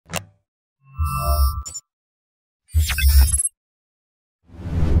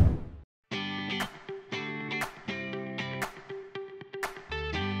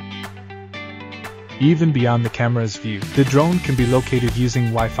even beyond the camera's view. The drone can be located using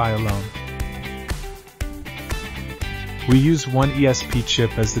Wi-Fi alone. We use one ESP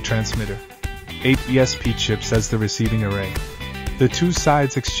chip as the transmitter, 8 ESP chips as the receiving array. The two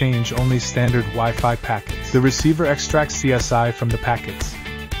sides exchange only standard Wi-Fi packets. The receiver extracts CSI from the packets.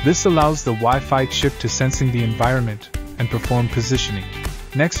 This allows the Wi-Fi chip to sensing the environment and perform positioning.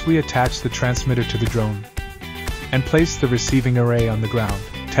 Next, we attach the transmitter to the drone and place the receiving array on the ground.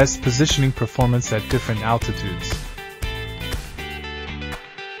 Test positioning performance at different altitudes.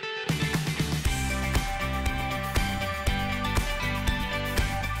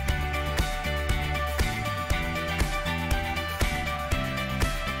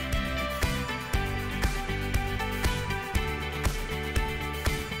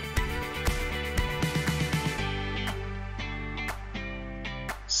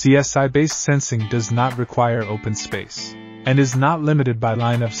 CSI-based sensing does not require open space and is not limited by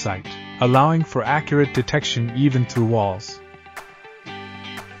line of sight, allowing for accurate detection even through walls.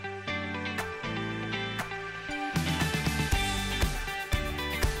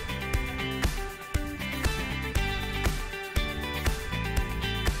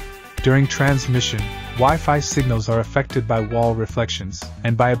 During transmission, Wi-Fi signals are affected by wall reflections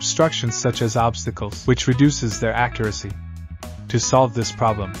and by obstructions such as obstacles, which reduces their accuracy. To solve this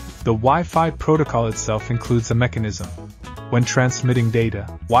problem, the Wi-Fi protocol itself includes a mechanism. When transmitting data,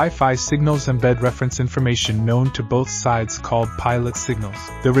 Wi-Fi signals embed reference information known to both sides called pilot signals.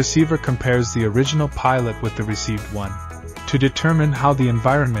 The receiver compares the original pilot with the received one to determine how the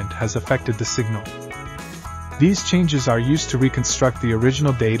environment has affected the signal. These changes are used to reconstruct the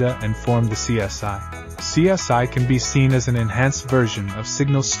original data and form the CSI. CSI can be seen as an enhanced version of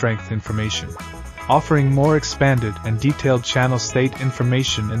signal strength information, offering more expanded and detailed channel state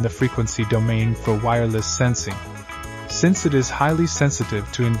information in the frequency domain for wireless sensing. Since it is highly sensitive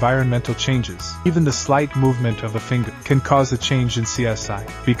to environmental changes, even the slight movement of a finger can cause a change in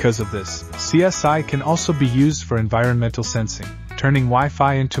CSI. Because of this, CSI can also be used for environmental sensing, turning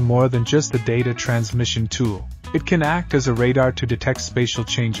Wi-Fi into more than just a data transmission tool. It can act as a radar to detect spatial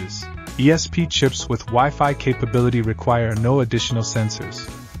changes. ESP chips with Wi-Fi capability require no additional sensors.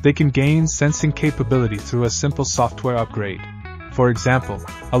 They can gain sensing capability through a simple software upgrade. For example,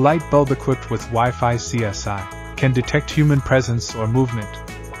 a light bulb equipped with Wi-Fi CSI can detect human presence or movement.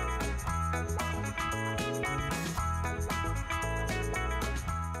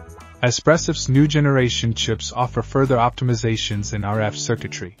 Espressif's new generation chips offer further optimizations in RF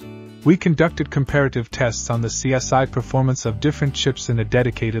circuitry. We conducted comparative tests on the CSI performance of different chips in a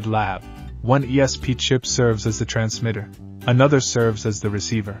dedicated lab. One ESP chip serves as the transmitter. Another serves as the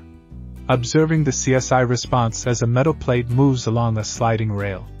receiver, observing the CSI response as a metal plate moves along a sliding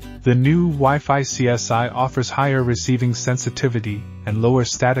rail. The new Wi-Fi CSI offers higher receiving sensitivity and lower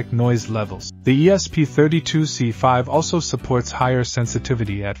static noise levels. The ESP-32C5 also supports higher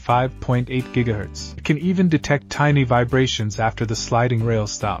sensitivity at 5.8 GHz. It can even detect tiny vibrations after the sliding rail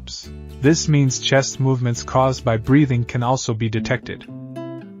stops. This means chest movements caused by breathing can also be detected.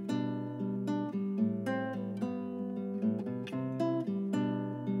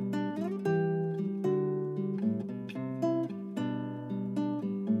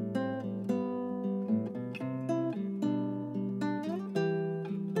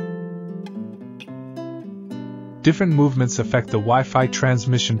 Different movements affect the Wi-Fi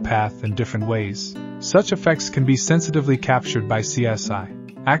transmission path in different ways. Such effects can be sensitively captured by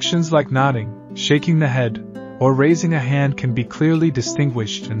CSI. Actions like nodding, shaking the head, or raising a hand can be clearly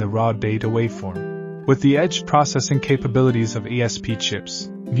distinguished in the raw data waveform. With the edge processing capabilities of ESP chips,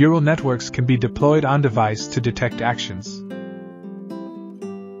 neural networks can be deployed on-device to detect actions.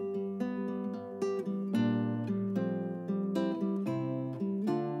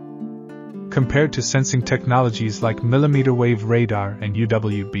 Compared to sensing technologies like millimeter wave radar and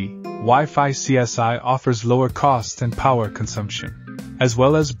UWB, Wi-Fi CSI offers lower cost and power consumption, as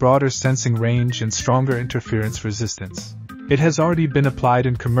well as broader sensing range and stronger interference resistance. It has already been applied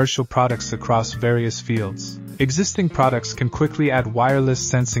in commercial products across various fields. Existing products can quickly add wireless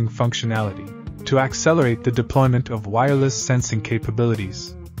sensing functionality to accelerate the deployment of wireless sensing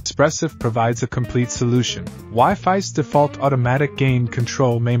capabilities. Espressif provides a complete solution. Wi-Fi's default automatic gain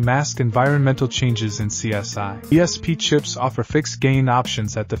control may mask environmental changes in CSI. ESP chips offer fixed gain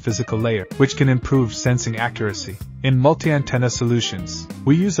options at the physical layer, which can improve sensing accuracy. In multi-antenna solutions,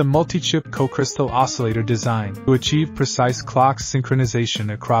 we use a multi-chip co-crystal oscillator design to achieve precise clock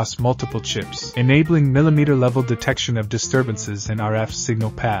synchronization across multiple chips, enabling millimeter-level detection of disturbances in RF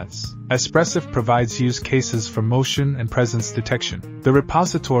signal paths. Espressif provides use cases for motion and presence detection. The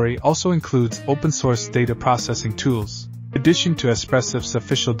repository also includes open-source data processing tools, in addition to Espressif's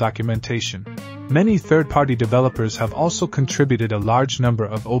official documentation. Many third-party developers have also contributed a large number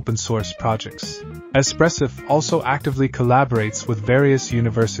of open-source projects. Espressif also actively collaborates with various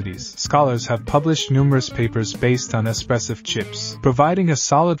universities. Scholars have published numerous papers based on Espressif chips, providing a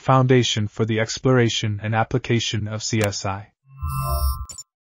solid foundation for the exploration and application of CSI.